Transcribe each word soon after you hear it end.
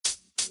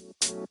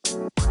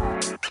Welcome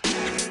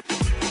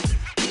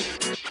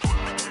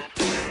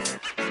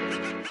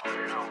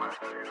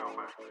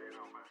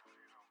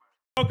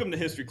to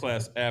History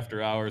Class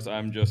After Hours.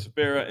 I'm Joseph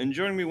Barra, and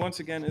joining me once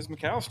again is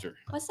McAllister.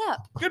 What's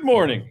up? Good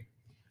morning.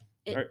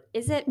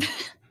 Is it?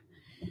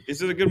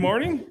 Is it a good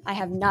morning? I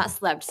have not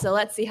slept, so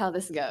let's see how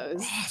this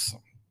goes.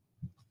 Awesome.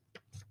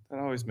 That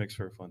always makes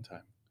for a fun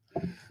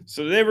time.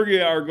 So today we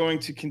are going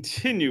to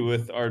continue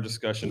with our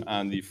discussion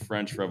on the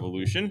French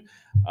Revolution.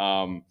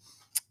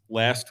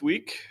 Last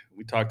week,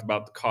 we talked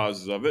about the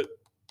causes of it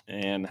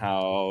and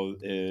how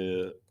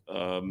a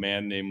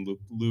man named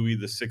Louis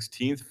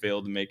XVI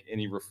failed to make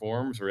any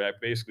reforms or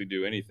basically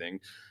do anything.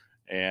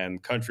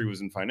 And country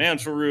was in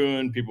financial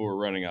ruin. People were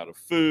running out of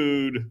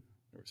food.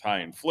 There was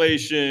high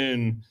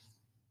inflation,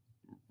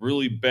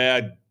 really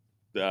bad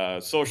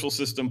social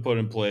system put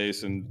in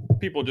place, and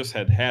people just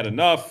had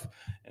enough.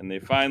 And they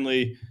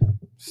finally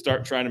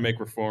start trying to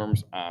make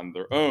reforms on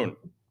their own.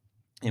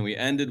 And we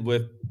ended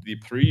with the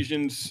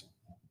Parisians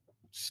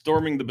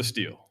storming the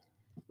Bastille.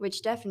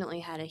 Which definitely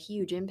had a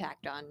huge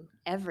impact on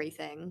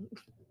everything.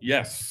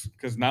 Yes,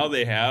 because now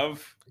they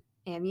have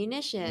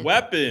ammunition,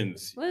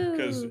 weapons. Woo.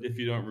 Because if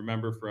you don't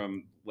remember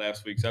from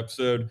last week's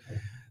episode,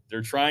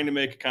 they're trying to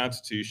make a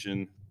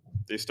constitution.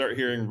 They start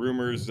hearing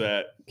rumors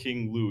that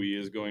King Louis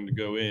is going to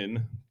go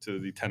in to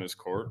the tennis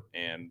court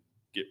and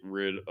get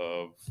rid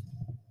of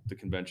the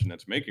convention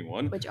that's making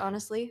one. Which,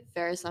 honestly,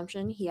 fair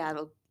assumption. He had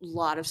a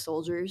lot of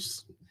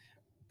soldiers.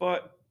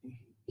 But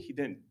he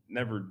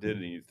never did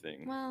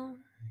anything. Well,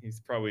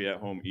 he's probably at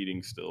home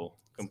eating still,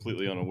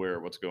 completely unaware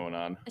of what's going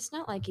on. It's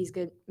not like he's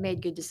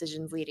made good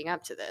decisions leading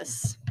up to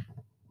this.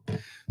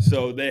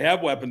 So they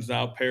have weapons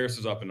now. Paris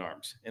is up in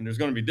arms. And there's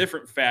going to be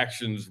different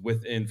factions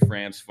within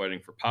France fighting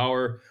for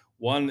power.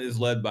 One is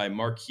led by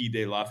Marquis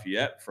de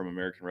Lafayette from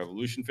American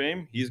Revolution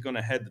fame. He's going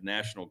to head the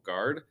National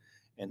Guard,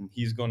 and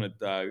he's going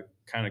to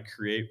kind of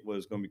create what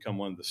is going to become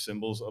one of the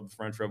symbols of the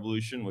French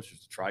Revolution, which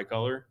is the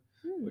tricolor,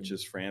 which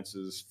is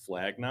France's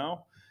flag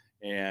now.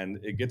 And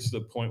it gets to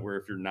the point where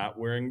if you're not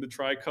wearing the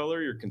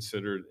tricolor, you're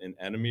considered an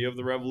enemy of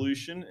the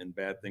revolution, and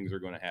bad things are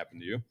going to happen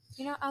to you.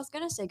 You know, I was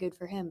going to say good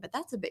for him, but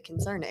that's a bit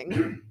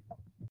concerning.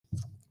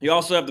 You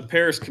also have the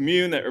Paris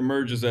Commune that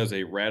emerges as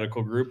a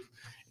radical group.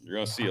 You're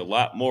going to see a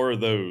lot more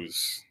of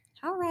those.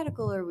 How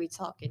radical are we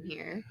talking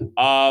here?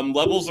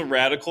 Levels of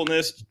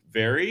radicalness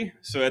vary.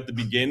 So at the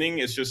beginning,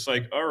 it's just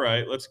like, all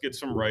right, let's get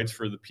some rights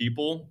for the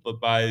people. But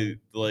by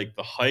like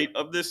the height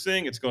of this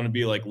thing, it's going to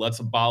be like, let's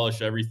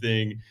abolish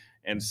everything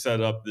and set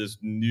up this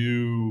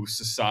new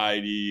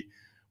society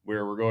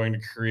where we're going to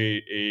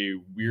create a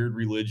weird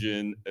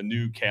religion, a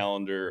new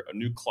calendar, a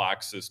new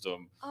clock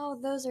system. Oh,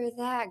 those are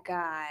that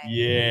guys.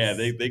 Yeah,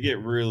 they get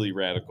really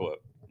radical at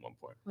one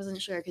point.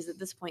 Wasn't sure because at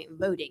this point,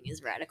 voting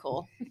is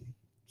radical.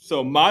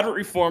 So moderate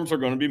reforms are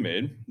going to be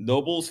made.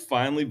 Nobles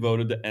finally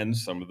voted to end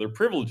some of their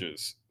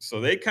privileges.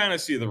 So they kind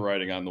of see the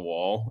writing on the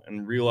wall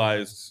and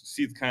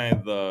see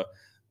kind of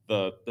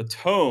the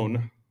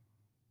tone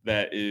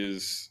that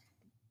is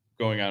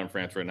going on in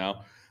France right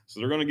now.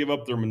 So they're going to give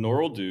up their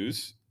manorial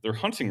dues, their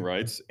hunting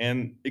rights,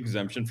 and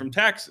exemption from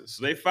taxes.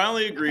 So they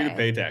finally agree to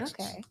pay taxes.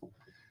 Okay.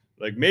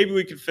 Like, maybe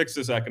we could fix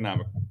this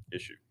economic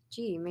issue.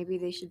 Gee, maybe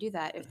they should do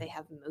that if they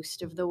have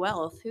most of the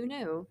wealth. Who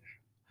knew?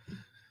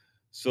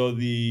 So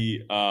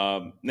the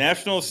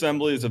National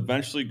Assembly is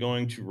eventually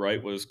going to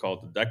write what is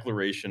called the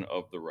Declaration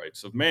of the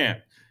Rights of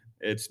Man.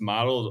 It's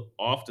modeled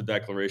off the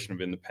Declaration of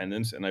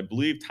Independence, and I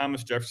believe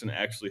Thomas Jefferson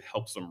actually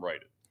helps them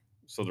write it.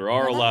 So there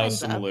are a lot of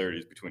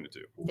similarities between the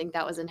two. I think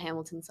that was in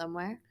Hamilton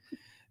somewhere.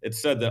 It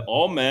said that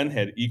all men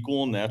had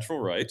equal natural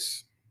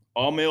rights.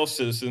 All male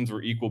citizens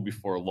were equal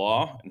before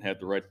law and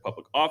had the right to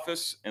public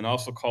office, and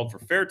also called for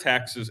fair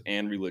taxes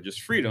and religious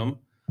freedom.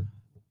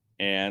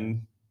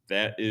 And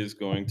that is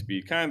going to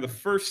be kind of the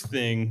first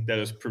thing that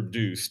is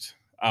produced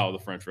out of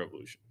the French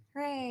Revolution.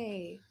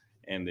 Hooray.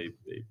 And they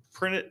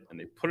print it and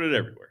they put it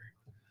everywhere.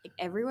 Like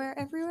everywhere?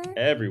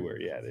 Everywhere,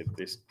 yeah.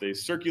 They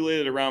circulate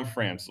it around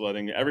France,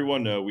 letting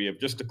everyone know we have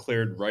just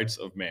declared rights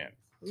of man.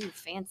 Ooh,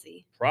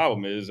 fancy.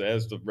 Problem is,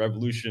 as the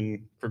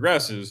revolution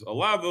progresses, a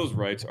lot of those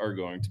rights are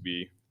going to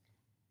be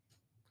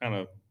kind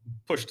of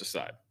pushed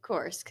aside. Of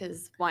course,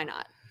 because why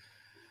not?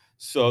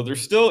 So there's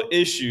still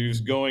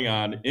issues going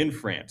on in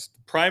France.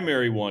 The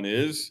primary one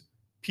is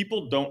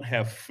people don't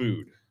have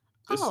food.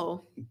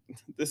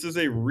 This is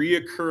a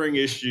reoccurring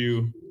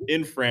issue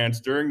in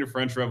France during the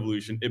French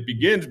Revolution. It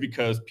begins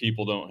because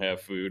people don't have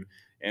food.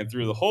 And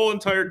through the whole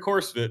entire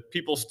course of it,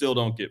 people still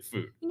don't get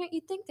food. You know,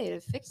 you'd think they'd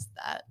have fixed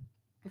that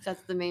if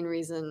that's the main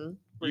reason.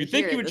 You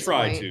think you would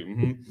try to.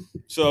 Mm-hmm.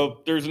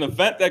 So there's an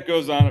event that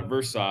goes on at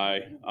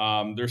Versailles.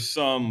 There's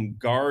some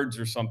guards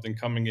or something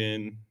coming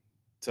in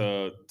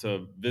to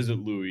visit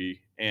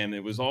Louis. And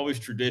it was always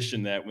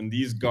tradition that when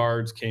these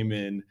guards came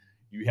in,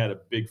 you had a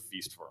big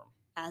feast for them.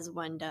 As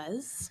one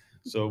does.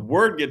 So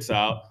word gets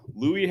out,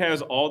 Louis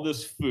has all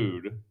this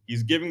food.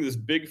 He's giving this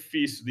big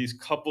feast to these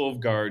couple of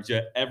guards,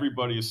 yet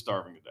everybody is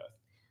starving to death.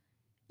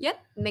 Yep,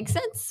 makes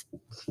sense.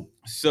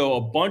 So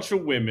a bunch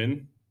of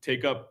women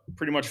take up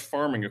pretty much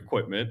farming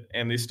equipment,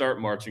 and they start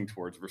marching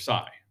towards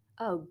Versailles.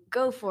 Oh,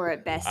 go for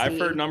it, I've heard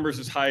Bessie. numbers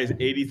as high as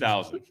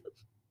 80,000.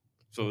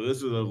 So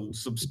this is a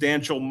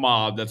substantial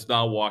mob that's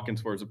now walking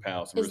towards the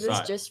palace in Is this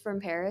Versailles. just from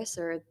Paris,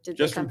 or did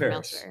Just they come from from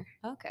Paris. elsewhere?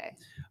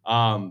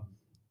 Okay.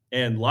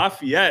 And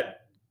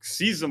Lafayette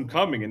sees them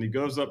coming, and he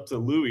goes up to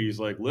Louis. He's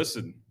like,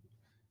 "Listen,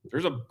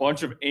 there's a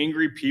bunch of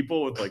angry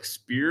people with like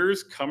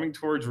spears coming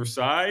towards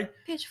Versailles.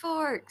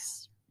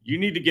 Pitchforks. You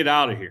need to get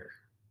out of here."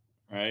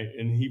 Right?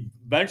 And he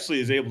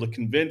eventually is able to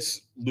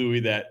convince Louis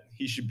that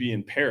he should be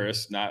in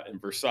Paris, not in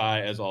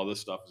Versailles, as all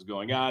this stuff is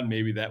going on.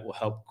 Maybe that will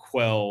help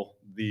quell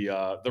the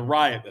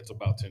riot that's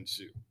about to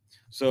ensue.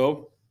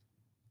 So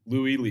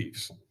Louis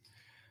leaves.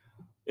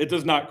 It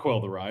does not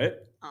quell the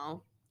riot.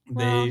 Oh,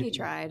 well, he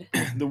tried.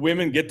 The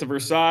women get to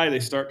Versailles. They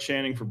start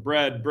chanting for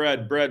bread,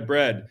 bread, bread,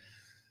 bread.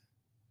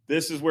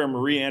 This is where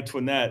Marie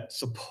Antoinette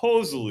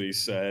supposedly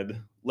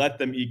said, "Let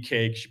them eat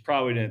cake." She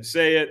probably didn't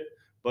say it.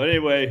 But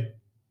anyway,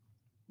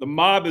 the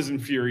mob is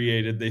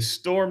infuriated. They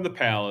storm the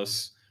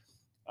palace.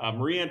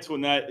 Marie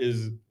Antoinette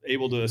is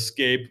able to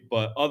escape,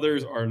 but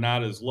others are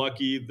not as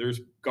lucky.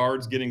 There's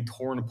guards getting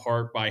torn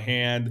apart by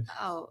hand.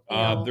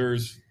 Oh,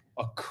 There's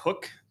a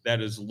cook that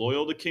is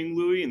loyal to King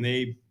Louis, and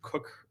they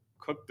cook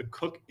the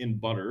cook in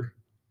butter.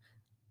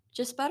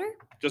 Just butter?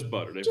 Just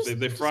butter. They Just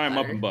fry him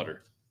up butter. in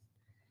butter.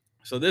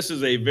 So this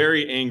is a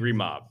very angry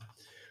mob.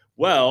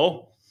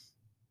 Well,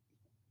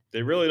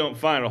 they really don't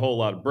find a whole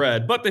lot of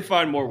bread, but they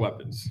find more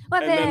weapons.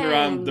 And then they're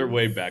on their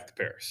way back to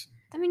Paris.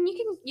 I mean,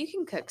 you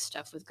can cook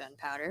stuff with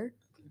gunpowder.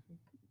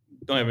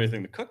 Don't have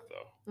anything to cook,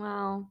 though.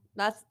 Well,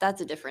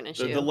 that's a different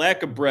issue. The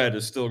lack of bread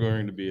is still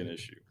going to be an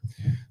issue.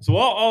 So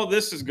while all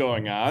this is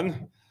going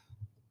on,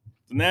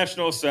 the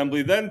National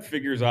Assembly then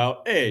figures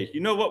out, hey, you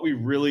know what we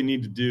really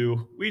need to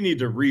do? We need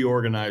to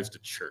reorganize the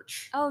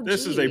church. Oh,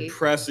 this is a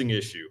pressing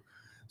issue.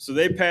 So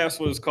they passed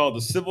what is called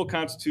the Civil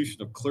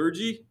Constitution of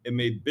Clergy. It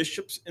made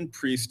bishops and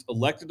priests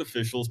elected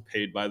officials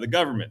paid by the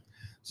government.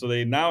 So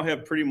they now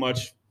have pretty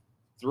much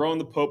thrown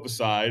the Pope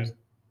aside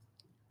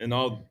and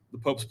all the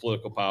Pope's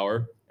political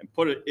power and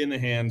put it in the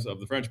hands of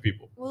the French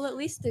people. Well, at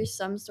least there's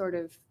some sort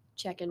of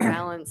check and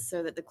balance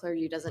so that the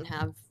clergy doesn't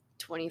have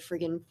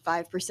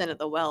 5% of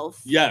the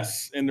wealth.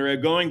 Yes, and they're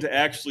going to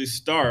actually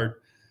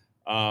start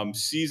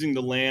seizing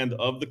the land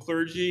of the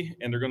clergy,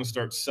 and they're going to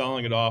start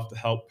selling it off to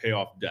help pay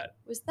off debt.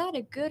 Was that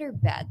a good or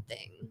bad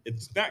thing?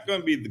 It's not going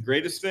to be the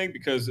greatest thing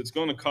because it's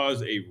going to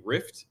cause a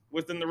rift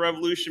within the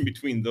revolution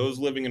between those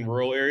living in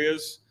rural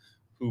areas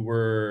who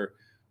were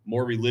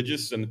more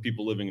religious than the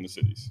people living in the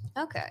cities.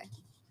 Okay.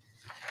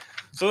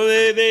 So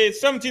they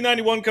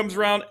 1791 comes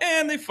around,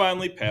 and they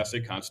finally pass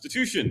a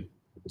constitution.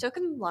 Took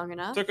them long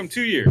enough. Took them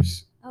 2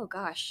 years. Oh,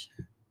 gosh.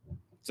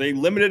 It's a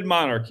limited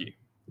monarchy.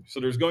 So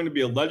there's going to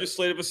be a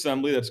legislative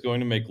assembly that's going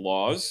to make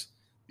laws.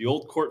 The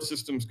old court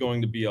system is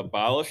going to be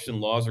abolished, and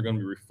laws are going to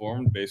be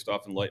reformed based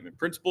off Enlightenment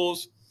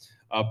principles.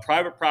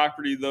 Private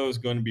property, though, is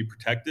going to be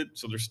protected.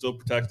 So they're still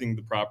protecting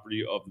the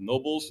property of the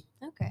nobles.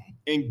 Okay.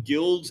 And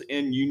guilds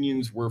and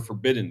unions were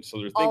forbidden. So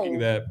they're thinking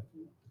that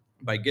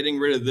by getting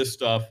rid of this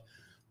stuff,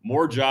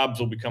 more jobs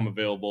will become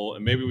available,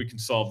 and maybe we can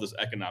solve this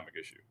economic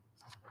issue.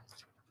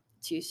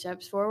 2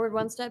 steps forward,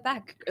 1 step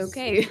back.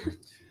 Okay.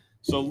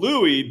 So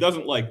Louis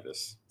doesn't like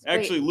this.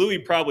 Actually, Louis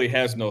probably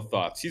has no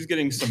thoughts. He's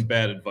getting some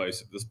bad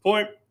advice at this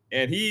point,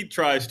 and he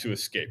tries to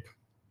escape.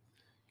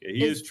 Okay,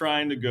 he is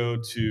trying to go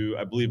to,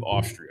 I believe,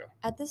 Austria.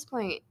 At this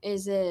point,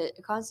 is it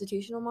a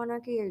constitutional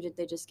monarchy, or did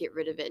they just get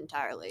rid of it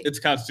entirely? It's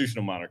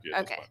constitutional monarchy.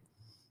 Okay.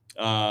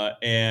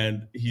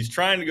 And he's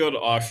trying to go to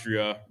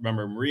Austria.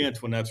 Remember, Marie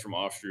Antoinette's from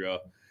Austria.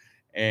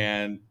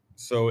 And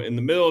so in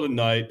the middle of the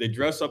night, they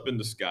dress up in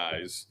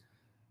disguise,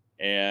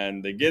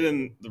 and they get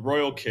in the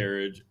royal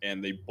carriage,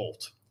 and they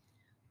bolt.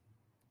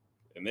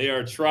 And they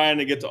are trying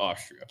to get to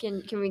Austria.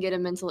 Can we get a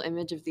mental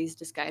image of these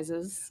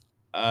disguises?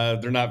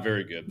 They're not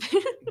very good.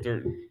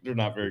 They're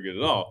not very good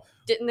at all.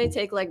 Didn't they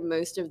take like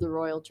most of the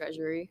royal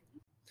treasury?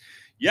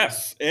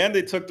 Yes, and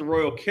they took the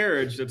royal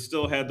carriage that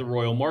still had the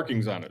royal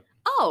markings on it.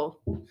 Oh.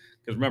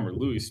 Because remember,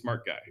 Louis,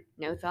 smart guy.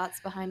 No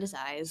thoughts behind his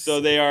eyes. So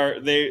they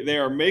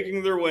are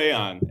making their way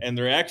on, and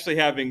they're actually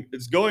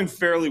it's going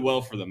fairly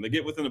well for them. They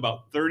get within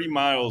about 30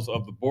 miles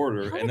of the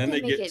border, How and then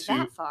did they make get it to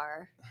that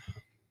far.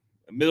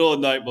 The middle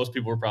of the night. Most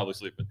people were probably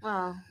sleeping.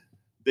 Wow.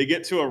 They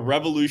get to a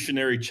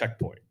revolutionary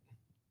checkpoint,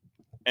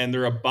 and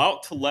they're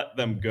about to let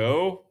them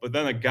go, but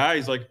then a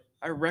guy's like,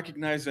 "I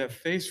recognize that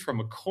face from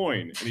a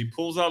coin," and he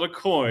pulls out a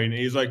coin, and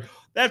he's like,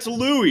 "That's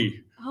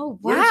Louis." Oh, wow.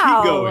 Where's he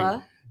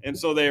going? And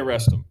so they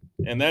arrest him.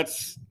 And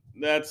that's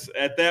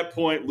at that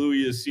point,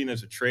 Louis is seen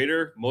as a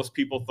traitor. Most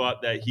people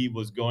thought that he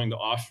was going to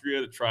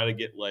Austria to try to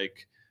get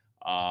like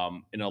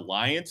an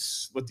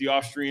alliance with the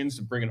Austrians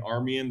to bring an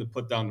army in to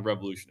put down the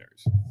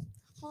revolutionaries.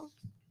 Well,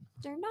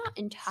 they're not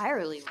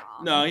entirely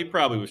wrong. No, he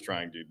probably was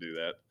trying to do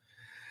that.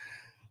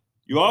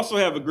 You also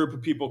have a group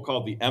of people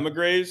called the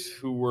emigres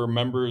who were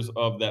members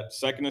of that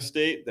second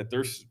estate that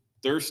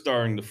they're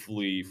starting to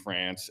flee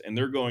France, and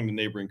they're going to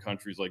neighboring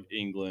countries like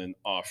England,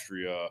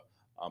 Austria,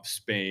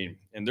 Spain,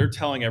 and they're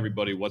telling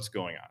everybody what's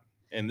going on.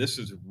 and this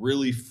is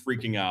really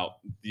freaking out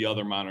the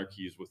other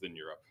monarchies within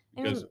Europe.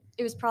 I mean,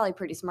 it was probably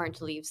pretty smart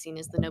to leave, seeing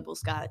as the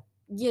nobles got,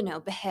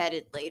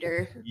 beheaded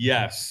later.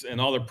 Yes,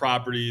 and all their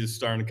properties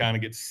starting to kind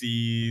of get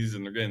seized,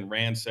 and they're getting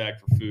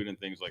ransacked for food and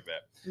things like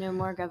that. No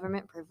more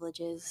government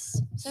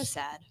privileges. So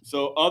sad.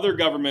 So other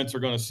governments are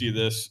going to see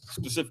this,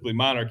 specifically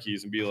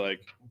monarchies, and be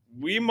like,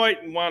 we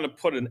might want to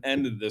put an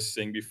end to this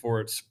thing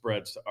before it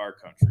spreads to our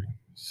country.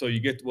 So you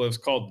get what's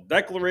called the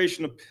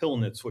Declaration of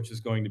Pillnitz, which is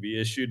going to be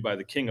issued by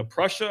the King of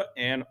Prussia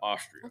and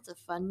Austria. That's a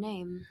fun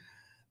name.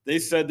 They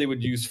said they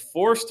would use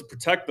force to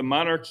protect the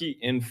monarchy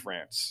in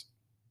France.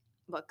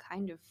 What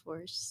kind of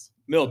force?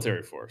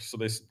 Military force. So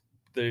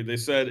they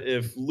said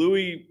if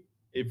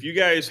you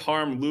guys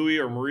harm Louis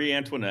or Marie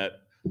Antoinette,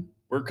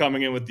 we're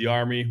coming in with the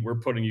army. We're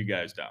putting you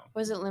guys down.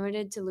 Was it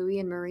limited to Louis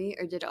and Marie,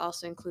 or did it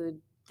also include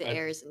the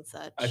heirs and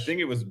such? I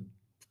think it was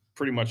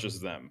pretty much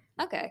just them.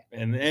 Okay.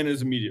 And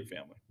his immediate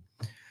family.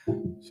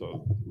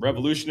 So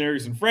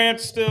revolutionaries in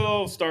France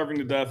still starving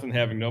to death and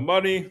having no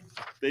money.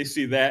 They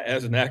see that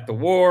as an act of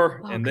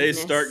war, and they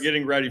start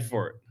getting ready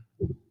for it.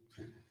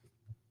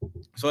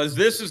 So as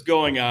this is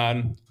going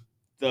on,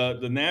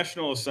 the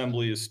National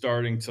Assembly is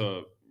starting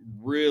to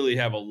really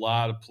have a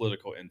lot of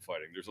political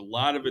infighting. There's a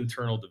lot of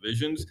internal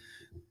divisions.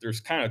 There's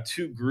kind of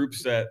two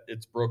groups that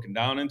it's broken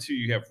down into.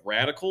 You have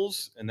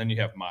radicals, and then you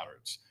have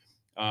moderates.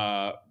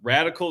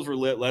 Radicals were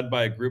led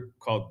by a group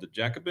called the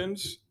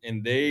Jacobins,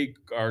 and they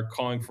are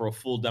calling for a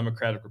full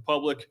democratic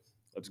republic.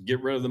 Let's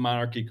get rid of the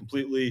monarchy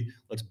completely.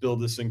 Let's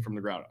build this thing from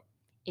the ground up.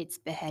 It's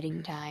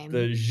beheading time.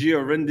 The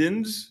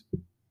Girondins, is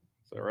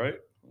that right?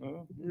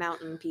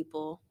 Mountain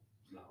people.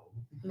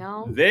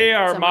 No? They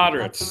are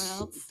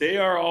moderates. They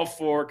are all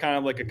for kind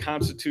of like a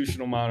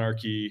constitutional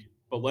monarchy,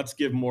 but let's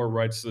give more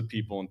rights to the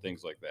people and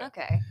things like that.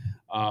 Okay.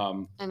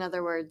 In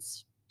other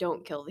words,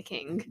 don't kill the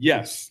king.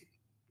 Yes.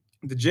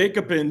 The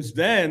Jacobins,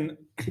 then,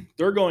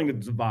 they're going to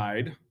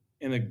divide,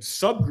 and a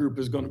subgroup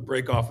is going to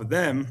break off of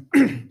them,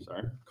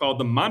 called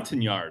the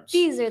Montagnards.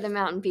 These are the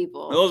mountain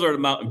people. Those are the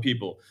mountain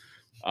people.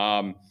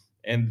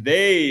 And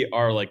they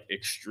are like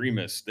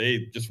extremists.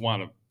 They just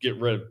want to get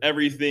rid of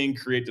everything,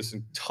 create this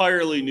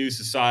entirely new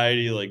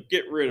society, like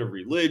get rid of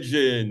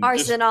religion.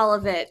 Arson all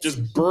of it.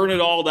 Just burn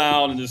it all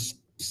down and just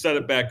set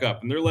it back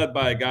up. And they're led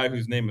by a guy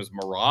whose name is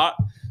Marat,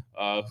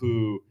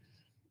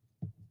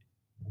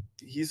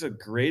 he's a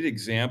great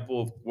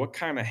example of what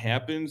kind of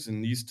happens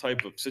in these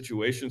type of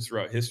situations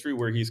throughout history,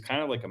 where he's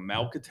kind of like a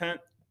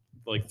malcontent,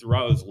 like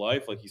throughout his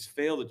life. Like he's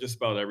failed at just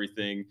about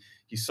everything.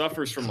 He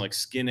suffers from like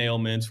skin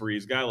ailments where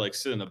he's got to like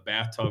sit in a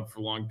bathtub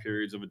for long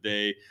periods of a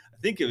day. I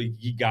think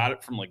he got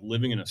it from like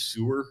living in a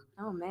sewer.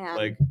 Oh man.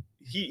 Like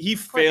he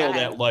failed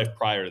at life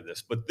prior to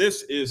this, but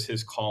this is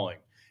his calling.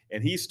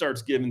 And he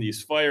starts giving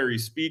these fiery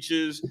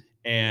speeches.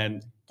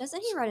 And doesn't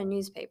he write a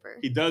newspaper?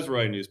 He does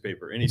write a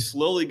newspaper, and he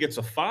slowly gets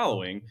a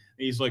following. And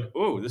he's like,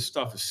 "Oh, this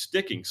stuff is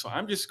sticking, so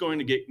I'm just going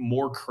to get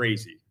more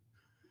crazy,"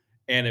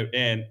 and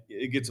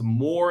it gets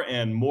more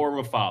and more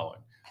of a following.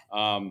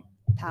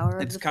 Power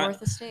of the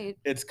fourth estate.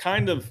 It's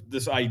kind of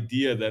this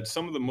idea that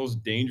some of the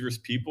most dangerous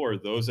people are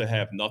those that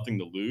have nothing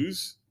to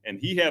lose, and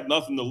he had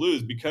nothing to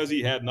lose because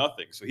he had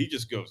nothing. So he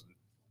just goes,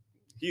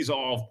 he's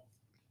all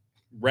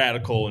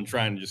radical and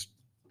trying to just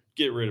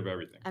get rid of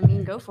everything. I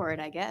mean, go for it,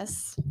 I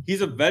guess.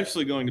 He's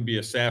eventually going to be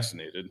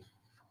assassinated.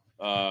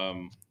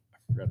 I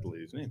forgot the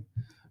lady's name.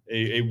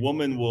 A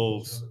woman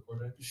will,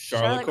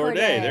 Charlotte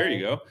Corday, there you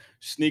go,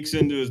 sneaks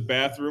into his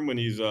bathroom when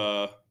he's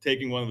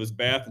taking one of his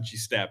baths, and she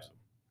stabs him.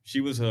 She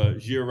was a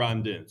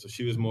Girondin, so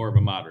she was more of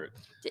a moderate.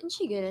 Didn't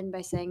she get in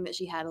by saying that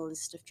she had a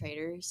list of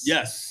traitors?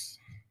 Yes.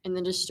 And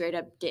then just straight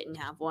up didn't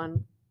have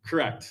one?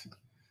 Correct.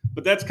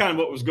 But that's kind of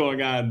what was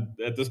going on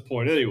at this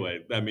point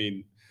anyway. I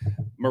mean,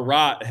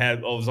 Marat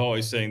was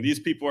always saying, these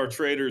people are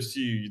traitors to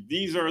you.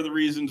 These are the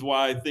reasons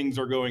why things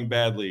are going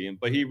badly.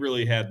 But he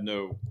really had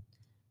no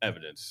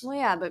evidence. Well,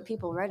 yeah, but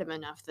people read him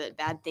enough that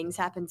bad things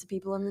happen to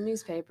people in the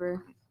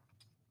newspaper.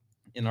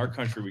 In our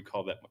country, we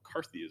call that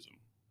McCarthyism.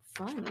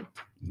 Fun.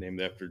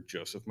 Named after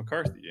Joseph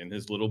McCarthy and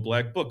his little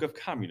black book of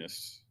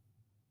communists.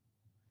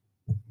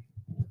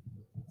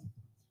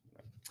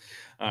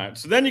 All right,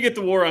 so then you get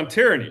the war on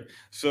tyranny.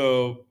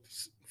 So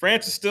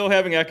France is still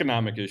having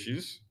economic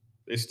issues.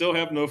 They still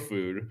have no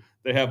food.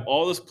 They have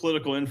all this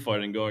political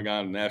infighting going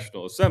on in the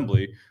National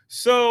Assembly.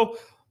 So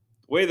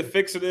the way to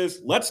fix it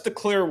is, let's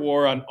declare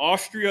war on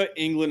Austria,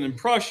 England, and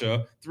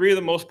Prussia, three of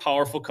the most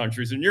powerful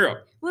countries in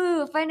Europe.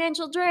 Woo,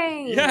 financial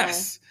drain.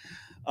 Yes.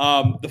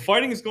 The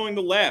fighting is going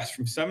to last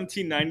from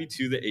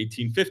 1792 to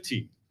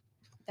 1815.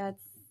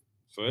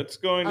 So it's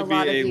going to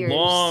be a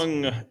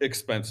long,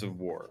 expensive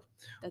war.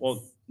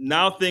 Well,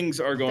 now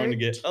things are going to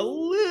get a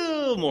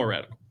little more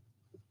radical.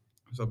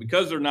 So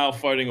because they're now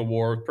fighting a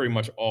war with pretty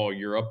much all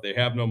Europe, they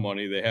have no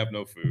money, they have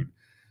no food.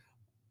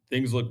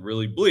 Things look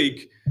really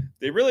bleak.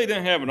 They really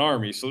didn't have an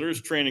army, so they're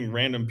just training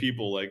random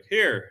people like,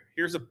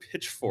 here's a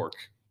pitchfork.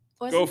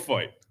 Go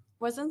fight.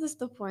 Wasn't this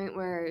the point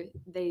where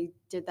they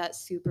did that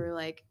super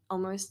like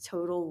almost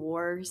total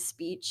war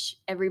speech?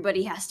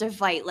 Everybody has to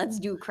fight. Let's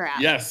do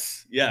crap.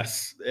 Yes.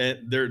 And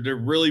they're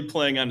really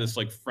playing on this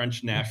like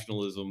French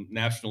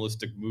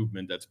nationalistic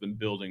movement that's been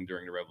building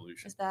during the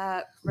revolution. Is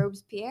that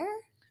Robespierre?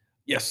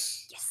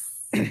 Yes.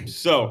 Yes.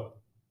 So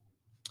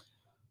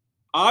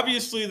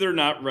obviously they're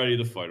not ready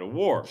to fight a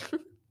war.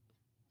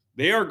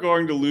 They are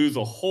going to lose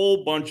a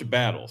whole bunch of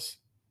battles.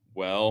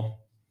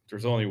 Well,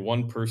 there's only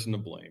one person to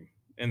blame,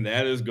 and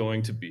that is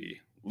going to be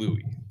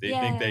Louis. They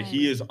think that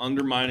he Yay. is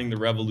undermining the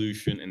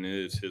revolution and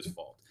it is his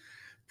fault.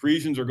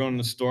 Parisians are going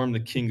to storm the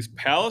king's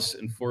palace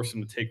and force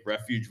him to take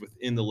refuge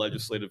within the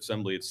legislative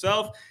assembly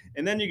itself.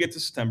 And then you get to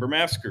September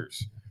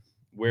massacres,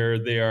 where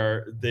they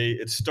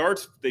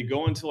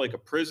go into like a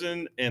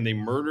prison and they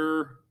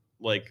murder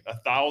like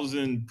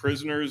 1,000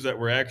 prisoners that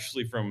were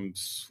actually from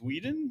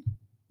Sweden.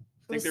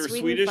 I think Was they were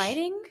Sweden Swedish.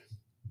 fighting?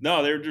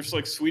 No, they were just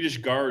like Swedish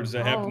guards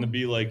that happened to Oh.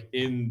 be like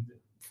in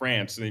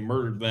France, and they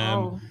murdered them.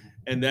 Oh.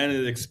 And then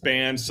it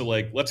expands to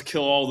like, let's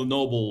kill all the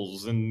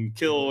nobles and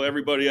kill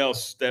everybody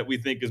else that we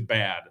think is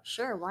bad.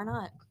 Sure, why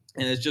not?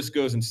 And it just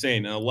goes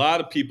insane. And a lot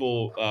of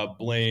people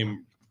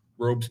blame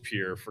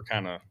Robespierre for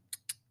kind of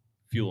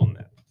fueling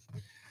that.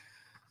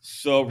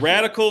 So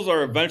radicals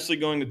are eventually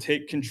going to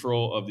take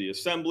control of the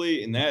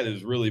assembly, and that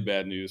is really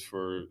bad news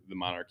for the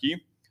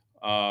monarchy.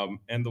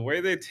 And the way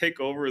they take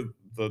over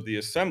the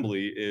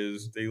assembly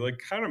is they like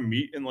kind of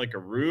meet in like a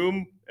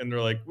room, and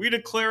they're like, "We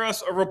declare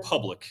us a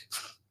republic,"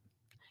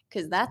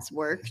 Because that's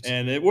worked.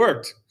 and it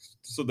worked.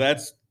 So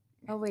that's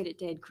Oh wait, it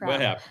did. Crap. what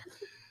happened.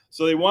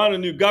 So they want a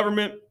new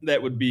government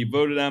that would be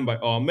voted on by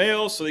all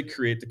males. So they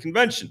create the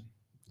convention.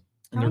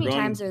 How many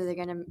times are they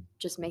going to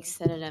just make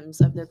synonyms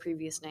of their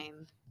previous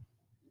name?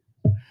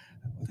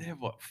 They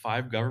have what,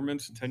 5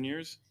 governments in 10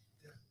 years?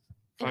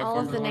 And 5 all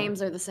of the forms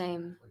names are the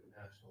same. Like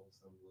National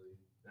Assembly,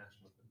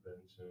 National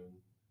Convention,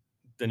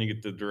 Then you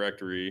get the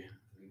directory,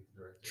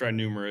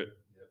 triumvirate,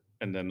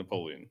 and then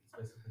Napoleon.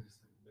 It's basically just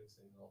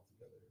mixing it all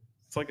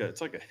together.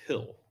 It's like a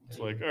hill. It's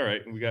like, all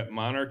right, we got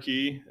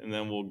monarchy, and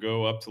then we'll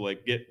go up to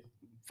like get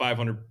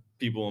 500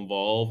 people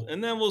involved,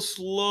 and then we'll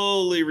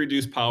slowly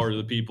reduce power to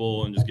the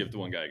people and just give it to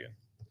one guy again.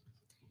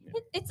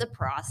 It's a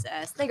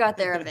process. They got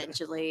there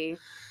eventually.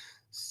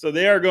 So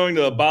they are going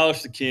to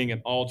abolish the king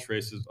and all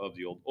traces of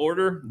the old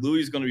order.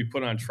 Louis is going to be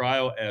put on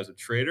trial as a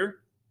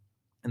traitor,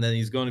 and then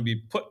he's going to be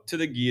put to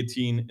the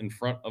guillotine in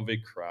front of a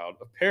crowd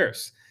of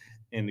Paris.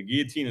 And the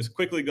guillotine is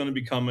quickly going to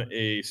become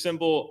a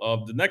symbol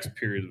of the next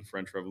period of the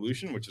French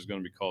Revolution, which is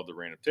going to be called the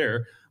Reign of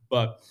Terror.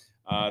 But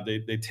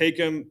they take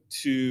him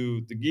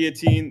to the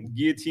guillotine. The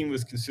guillotine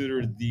was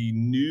considered the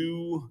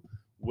new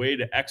way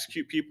to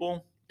execute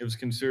people. It was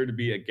considered to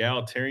be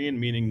egalitarian,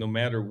 meaning no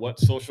matter what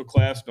social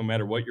class, no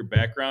matter what your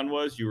background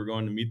was, you were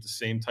going to meet the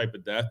same type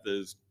of death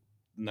as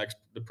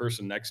the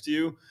person next to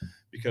you.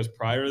 Because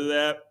prior to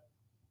that,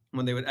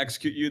 when they would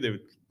execute you,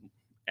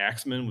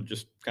 axemen would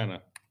just kind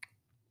of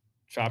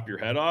chop your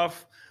head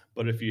off.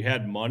 But if you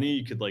had money,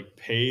 you could like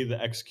pay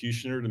the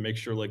executioner to make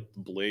sure like the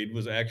blade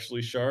was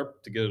actually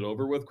sharp to get it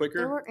over with quicker.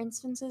 There were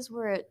instances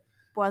where it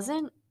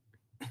wasn't.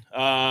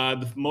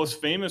 The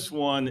most famous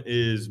one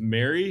is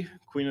Mary,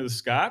 Queen of the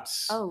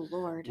Scots. Oh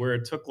Lord. Where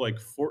it took like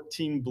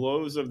 14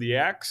 blows of the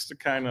axe to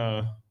kind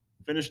of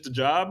finish the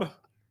job.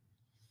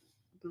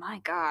 My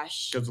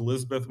gosh. Because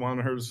Elizabeth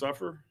wanted her to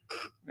suffer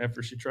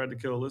after she tried to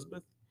kill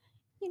Elizabeth.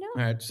 You know.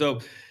 All right, so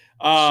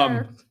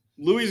Sure.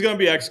 Louis is going to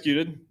be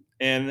executed,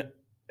 and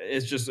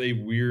it's just a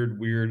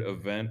weird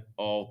event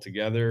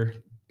altogether.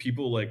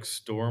 People like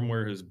storm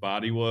where his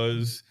body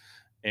was,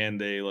 and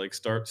they like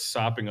start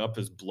sopping up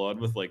his blood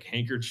with like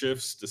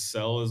handkerchiefs to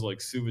sell as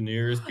like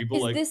souvenirs. People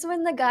Is like this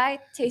when the guy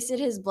tasted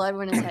his blood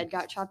when his head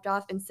got chopped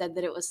off and said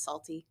that it was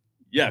salty?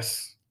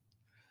 Yes.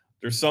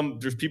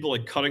 There's people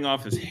like cutting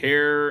off his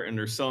hair and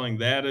they're selling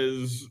that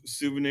as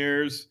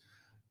souvenirs.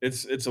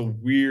 It's a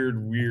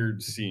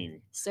weird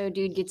scene. So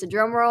dude gets a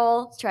drum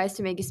roll, tries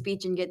to make a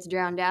speech and gets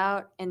drowned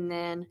out, and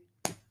then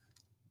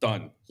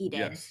Done. he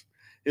dead. Yes.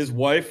 His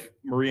wife,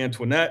 Marie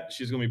Antoinette,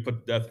 she's going to be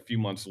put to death a few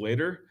months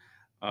later.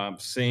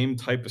 Same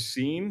type of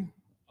scene.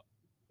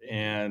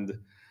 And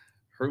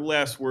her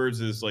last words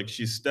is like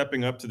she's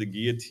stepping up to the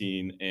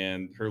guillotine,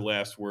 and her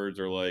last words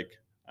are like,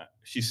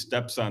 she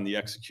steps on the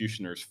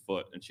executioner's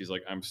foot, and she's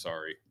like, "I'm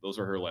sorry." Those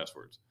are her last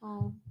words.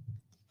 Oh,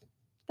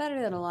 better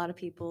than a lot of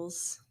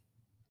people's.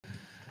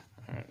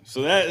 All right.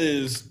 So that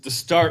is the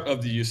start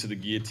of the use of the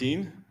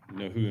guillotine. You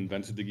know who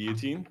invented the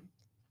guillotine?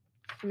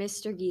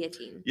 Mr.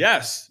 Guillotine.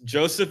 Yes,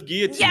 Joseph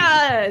Guillotine.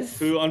 Yes.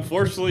 Who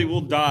unfortunately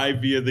will die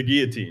via the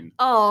guillotine.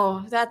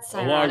 Oh, that's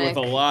along ironic.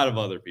 with a lot of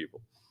other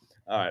people.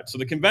 All right, so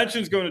the convention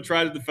is going to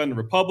try to defend the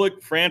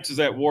republic. France is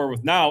at war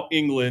with now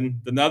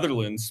England, the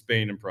Netherlands,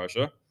 Spain, and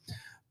Prussia.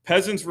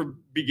 Peasants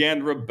began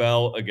to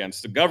rebel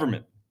against the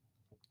government.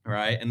 All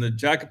right, and the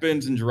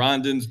Jacobins and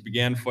Girondins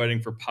began fighting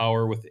for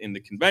power within the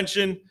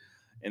convention.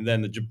 And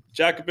then the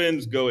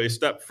Jacobins go a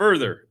step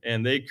further,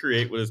 and they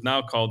create what is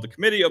now called the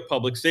Committee of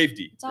Public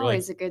Safety. It's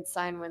always a good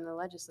sign when the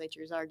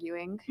legislature is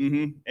arguing.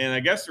 And I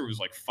guess there was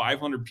like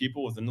 500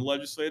 people within the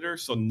legislature,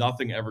 so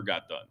nothing ever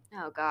got done.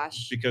 Oh,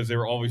 gosh. Because they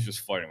were always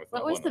just fighting with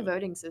What was the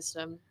voting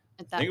system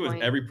at that point? I think it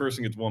was every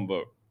person gets one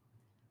vote.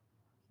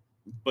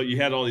 But you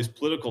had all these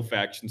political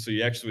factions, so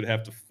you actually would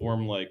have to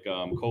form like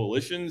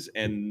coalitions,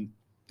 and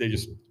they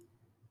just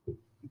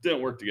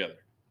didn't work together.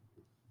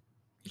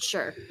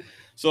 Sure.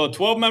 So a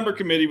 12-member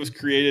committee was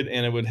created,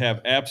 and it would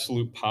have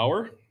absolute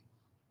power.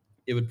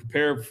 It would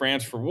prepare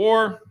France for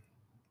war,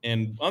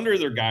 and under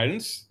their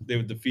guidance, they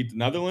would defeat the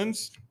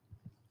Netherlands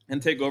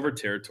and take over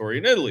territory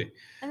in Italy.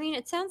 I mean,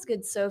 it sounds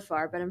good so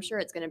far, but I'm sure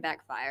it's going to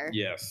backfire.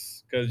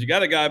 Yes, because you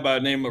got a guy by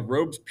the name of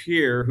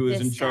Robespierre who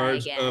is in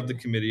charge of the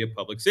Committee of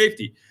Public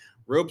Safety.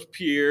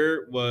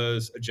 Robespierre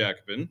was a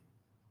Jacobin.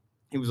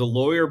 He was a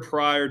lawyer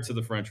prior to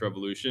the French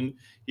Revolution.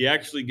 He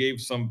actually gave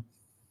some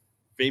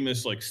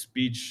famous like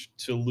speech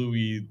to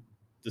Louis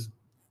the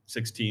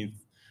 16th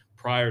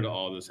prior to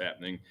all this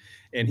happening,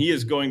 and he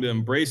is going to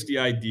embrace the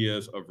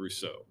ideas of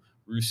Rousseau.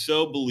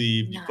 Rousseau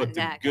believed you put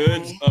the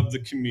goods of the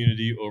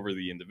community over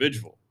the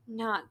individual.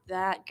 Not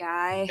that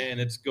guy. And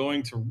it's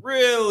going to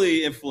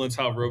really influence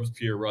how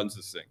Robespierre runs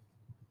this thing.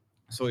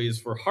 So he is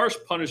for harsh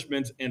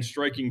punishments and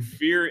striking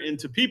fear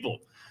into people,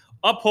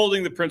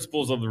 upholding the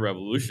principles of the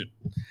revolution.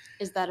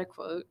 Is that a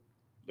quote?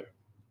 Yeah.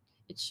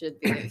 It should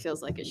be. It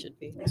feels like it should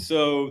be.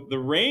 So the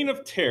Reign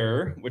of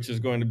Terror, which is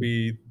going to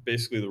be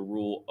basically the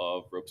rule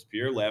of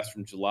Robespierre, lasts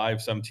from July of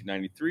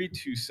 1793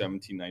 to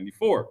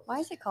 1794. Why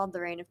is it called the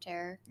Reign of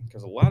Terror?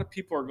 Because a lot of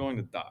people are going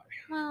to die.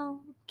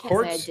 Well,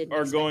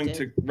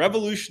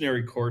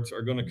 revolutionary courts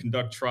are going to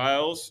conduct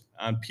trials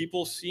on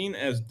people seen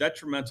as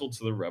detrimental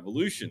to the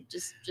revolution.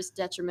 Just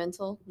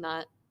detrimental,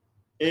 not.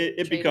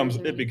 It becomes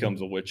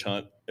a witch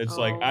hunt. It's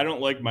like, I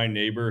don't like my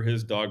neighbor.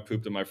 His dog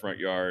pooped in my front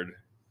yard.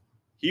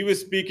 He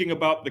was speaking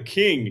about the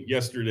king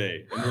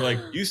yesterday. And they're like,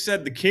 you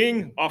said the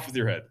king? Off with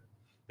your head.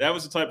 That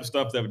was the type of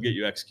stuff that would get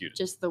you executed.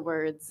 Just the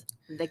words,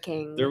 the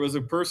king. There was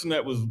a person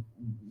that was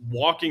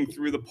walking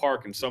through the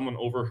park and someone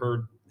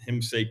overheard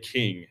him say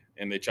king,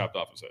 and they chopped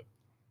off his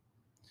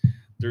head.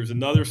 There's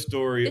another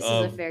story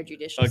of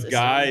a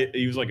guy,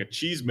 he was like a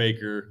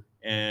cheesemaker,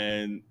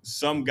 and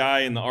some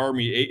guy in the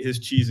army ate his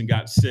cheese and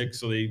got sick,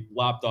 so they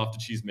lopped off the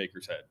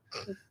cheesemaker's head.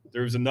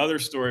 There was another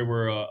story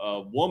where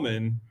a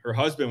woman, her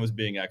husband was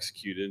being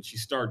executed, and she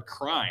started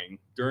crying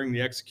during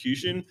the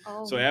execution.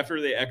 Oh. So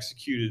after they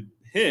executed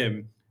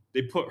him,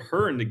 they put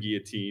her in the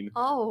guillotine,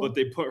 but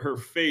they put her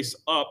face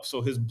up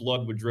so his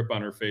blood would drip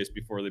on her face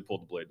before they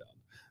pulled the blade down.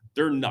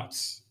 They're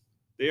nuts.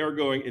 They are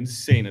going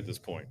insane at this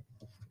point.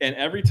 And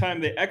every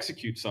time they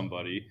execute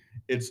somebody,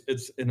 it's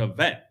an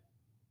event.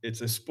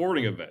 It's a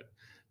sporting event.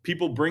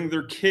 People bring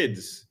their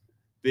kids.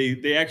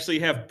 They actually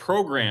have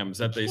programs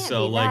that they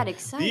sell. Like,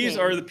 these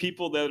are the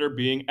people that are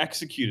being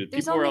executed.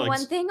 There's people only are like,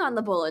 one thing on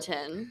the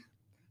bulletin.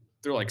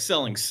 They're like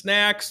selling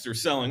snacks. They're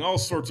selling all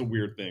sorts of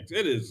weird things.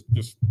 It is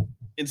just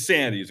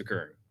insanity is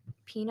occurring.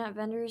 Peanut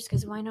vendors,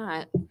 because why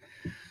not?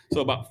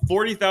 So about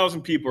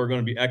 40,000 people are going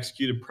to be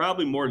executed,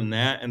 probably more than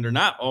that. And they're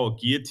not all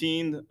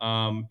guillotined.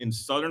 In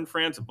southern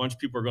France, a bunch of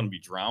people are going to be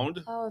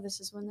drowned. Oh, this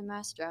is when the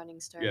mass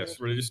drowning started. Yes,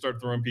 where they just start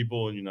throwing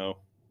people in,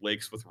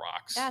 lakes with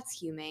rocks. That's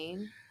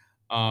humane.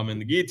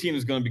 And the guillotine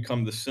is going to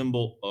become the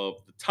symbol of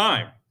the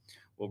time.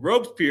 Well,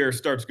 Robespierre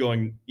starts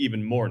going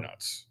even more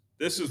nuts.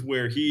 This is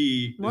where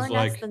he more is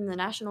nuts like, than the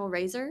national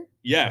razor?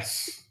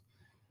 Yes.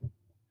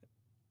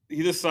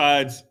 He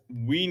decides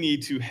we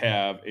need to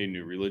have a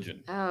new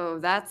religion. Oh,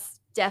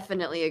 that's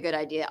definitely a good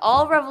idea.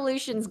 All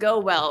revolutions go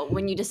well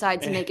when you decide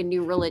to make a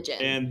new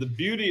religion. And the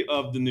beauty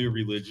of the new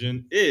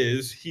religion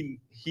is he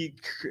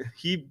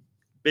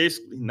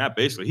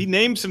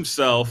names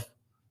himself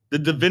the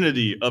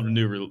divinity of the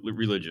new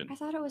religion. I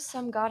thought it was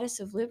some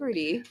goddess of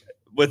liberty.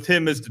 With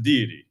him as the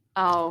deity.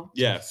 Oh.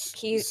 Yes.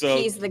 He's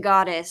the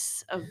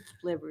goddess of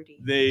liberty.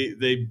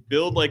 They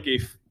build like a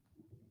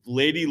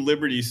Lady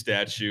Liberty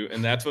statue,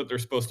 and that's what they're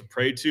supposed to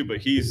pray to, but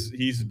he's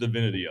the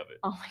divinity of it.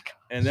 Oh my god.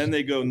 And then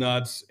they go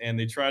nuts, and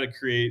they try to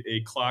create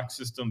a clock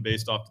system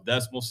based off the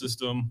decimal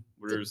system,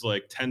 where there's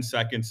like 10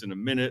 seconds in a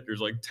minute, there's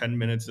like 10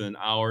 minutes in an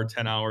hour,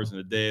 10 hours in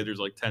a day, there's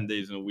like 10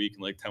 days in a week,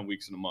 and like 10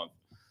 weeks in a month.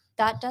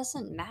 That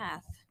doesn't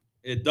math.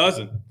 It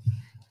doesn't.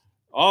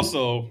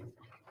 Also,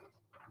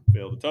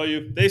 failed to tell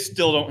you, they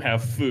still don't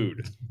have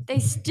food. They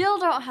still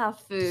don't have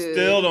food.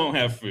 Still don't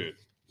have food.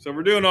 So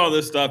we're doing all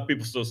this stuff.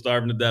 People still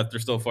starving to death. They're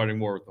still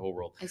fighting war with the whole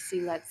world. I see.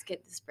 Let's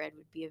get this bread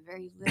would be a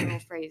very literal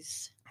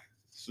phrase.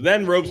 So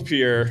then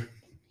Robespierre,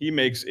 he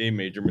makes a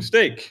major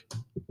mistake.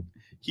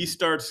 He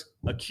starts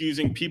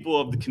accusing people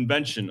of the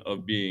convention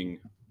of being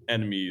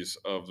enemies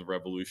of the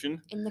revolution.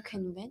 In the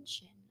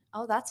convention?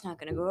 Oh, that's not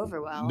going to go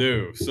over well.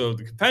 No. So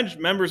the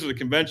members of the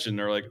convention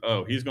are like,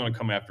 oh, he's going to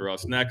come after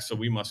us next, so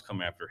we must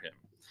come after him.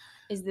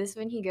 Is this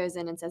when he goes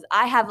in and says,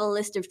 I have a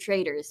list of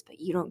traitors, but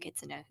you don't get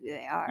to know who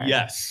they are?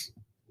 Yes.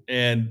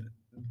 And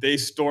they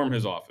storm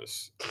his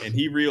office, and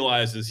he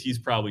realizes he's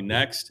probably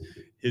next.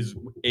 His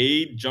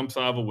aide jumps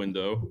out of a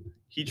window.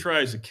 He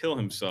tries to kill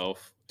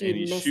himself. Dude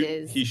And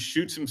misses. he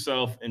shoots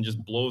himself and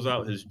just blows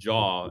out his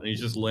jaw, and he's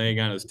just laying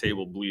on his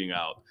table bleeding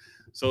out.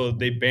 So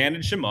they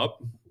bandage him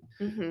up.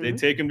 They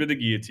take him to the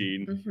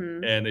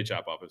guillotine, and they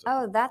chop off his head.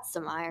 Oh, that's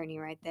some irony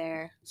right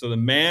there. So the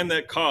man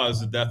that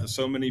caused the death of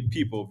so many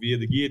people via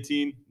the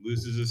guillotine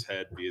loses his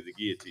head via the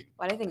guillotine.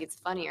 What I think it's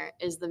funnier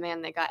is the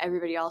man that got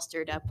everybody all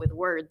stirred up with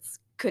words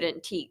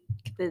couldn't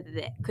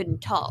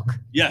talk.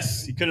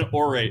 Yes, he couldn't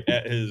orate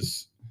at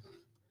his.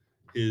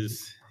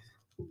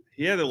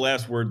 He had the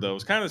last word though. It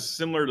was kind of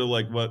similar to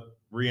like what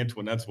Marie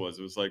Antoinette's was.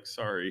 It was like,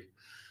 sorry,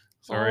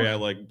 I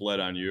like bled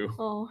on you.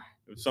 Oh,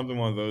 It was something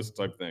one of those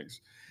type things.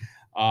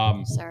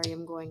 sorry,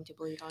 I'm going to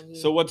bleed on you.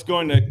 So what's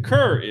going to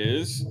occur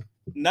is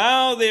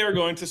now they are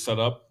going to set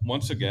up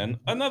once again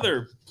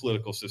another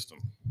political system.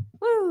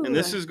 Woo. And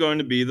this is going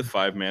to be the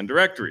 5-man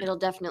directory. It'll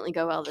definitely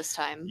go well this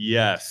time.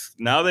 Yes.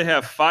 Now they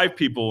have 5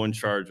 people in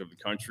charge of the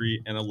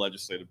country and a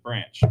legislative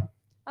branch.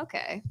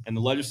 Okay. And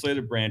the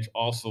legislative branch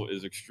also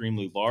is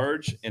extremely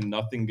large and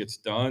nothing gets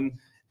done.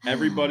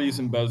 Everybody's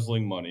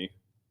embezzling money.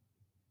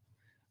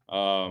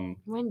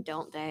 When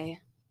don't they?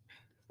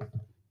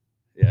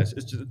 Yeah,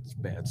 it's a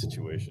bad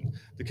situation.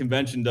 The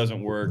convention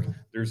doesn't work.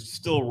 There's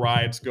still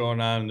riots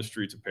going on in the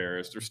streets of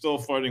Paris. They're still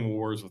fighting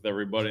wars with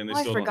everybody, and they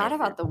I still forgot don't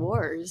have about the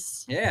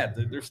wars. Yeah,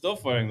 they're still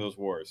fighting those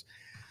wars.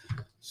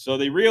 So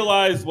they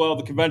realized, well,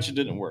 the convention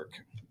didn't work.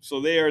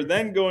 So they are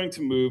then going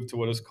to move to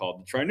what is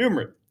called the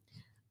triumvirate.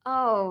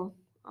 Oh.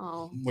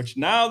 Which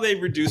now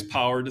they've reduced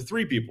power to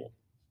 3 people.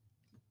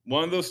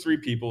 One of those 3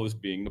 people is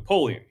being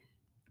Napoleon.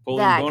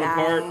 That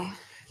Bonaparte guy.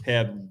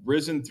 had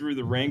risen through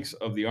the ranks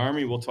of the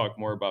army. We'll talk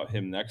more about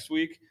him next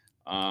week.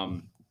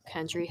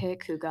 Country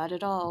hick who got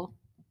it all.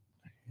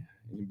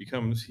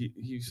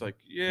 He's like,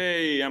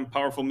 yay, I'm a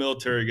powerful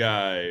military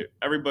guy.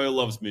 Everybody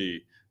loves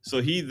me.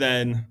 So he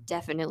then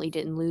Definitely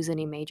didn't lose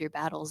any major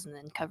battles and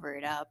then cover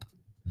it up.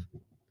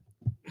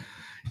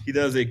 he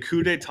does a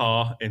coup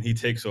d'etat and he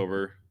takes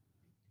over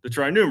the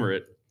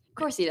triumvirate. Of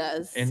course he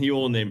does. And he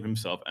will name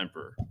himself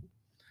emperor.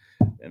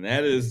 And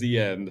that is the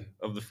end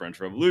of the French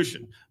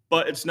Revolution.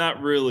 But it's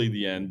not really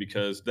the end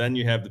because then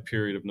you have the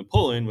period of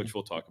Napoleon, which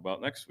we'll talk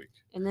about next week.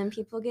 And then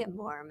people get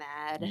more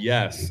mad.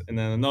 Yes. And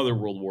then another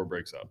world war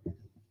breaks out.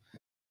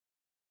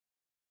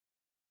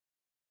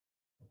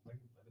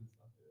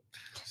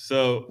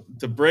 So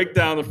to break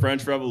down the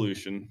French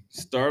Revolution,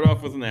 start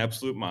off with an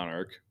absolute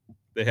monarch.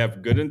 They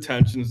have good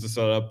intentions to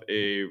set up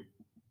a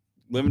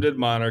limited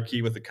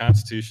monarchy with a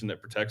constitution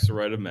that protects the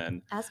right of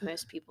men. As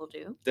most people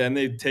do. Then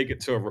they take it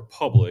to a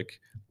republic.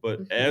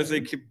 But as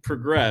they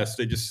progress,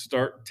 they just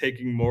start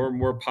taking more and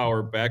more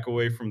power back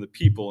away from the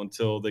people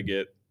until they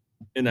get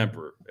an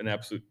emperor, an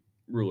absolute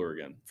ruler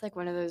again. It's like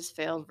one of those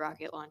failed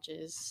rocket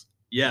launches.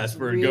 Yes,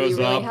 where Really, it goes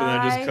really up and then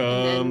high, just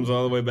comes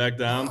all the way back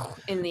down.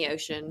 In the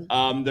ocean.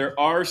 There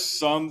are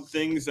some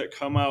things that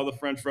come out of the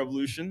French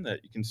Revolution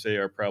that you can say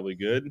are probably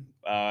good.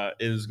 It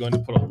is going to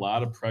put a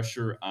lot of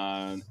pressure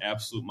on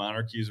absolute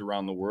monarchies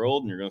around the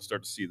world, and you're going to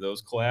start to see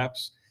those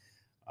collapse.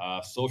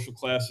 Social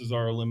classes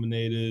are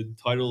eliminated.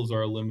 Titles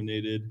are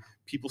eliminated.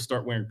 People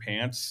start wearing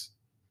pants.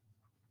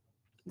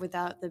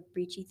 Without the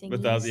breechy thing.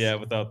 Without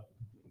the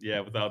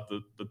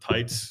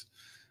tights.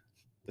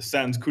 The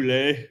sans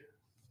culotte.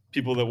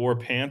 People that wore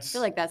pants. I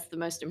feel like that's the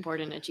most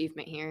important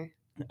achievement here.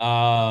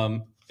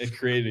 It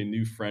created a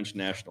new French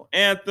national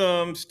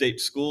anthem.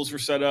 State schools were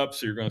set up,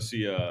 so you're going to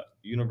see a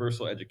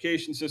universal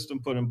education system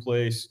put in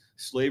place.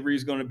 Slavery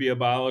is going to be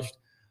abolished.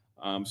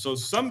 So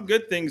some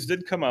good things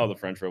did come out of the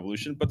French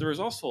Revolution, but there was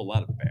also a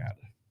lot of bad.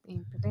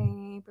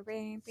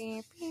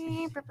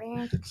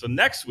 So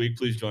next week,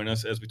 please join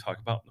us as we talk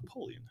about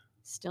Napoleon.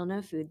 Still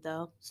no food,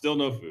 though. Still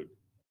no food.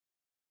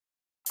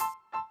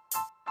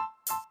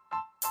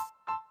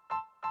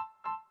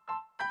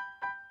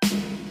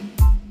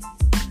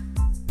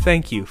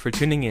 Thank you for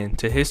tuning in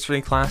to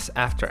History Class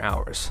After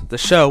Hours, the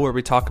show where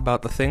we talk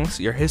about the things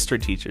your history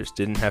teachers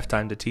didn't have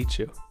time to teach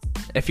you.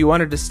 If you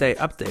wanted to stay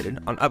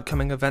updated on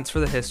upcoming events for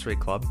the History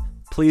Club,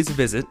 please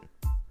visit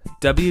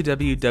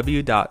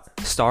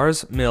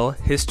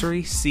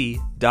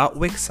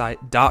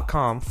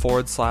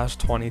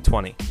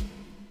www.starsmillhistoryc.wixsite.com/2020.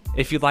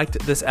 If you liked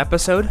this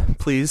episode,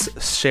 please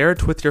share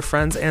it with your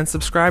friends and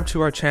subscribe to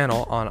our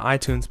channel on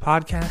iTunes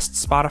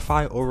Podcasts,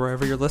 Spotify, or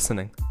wherever you're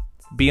listening.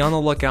 Be on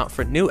the lookout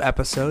for new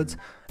episodes,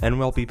 and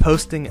we'll be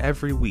posting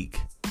every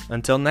week.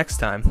 Until next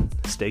time,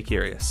 stay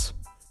curious.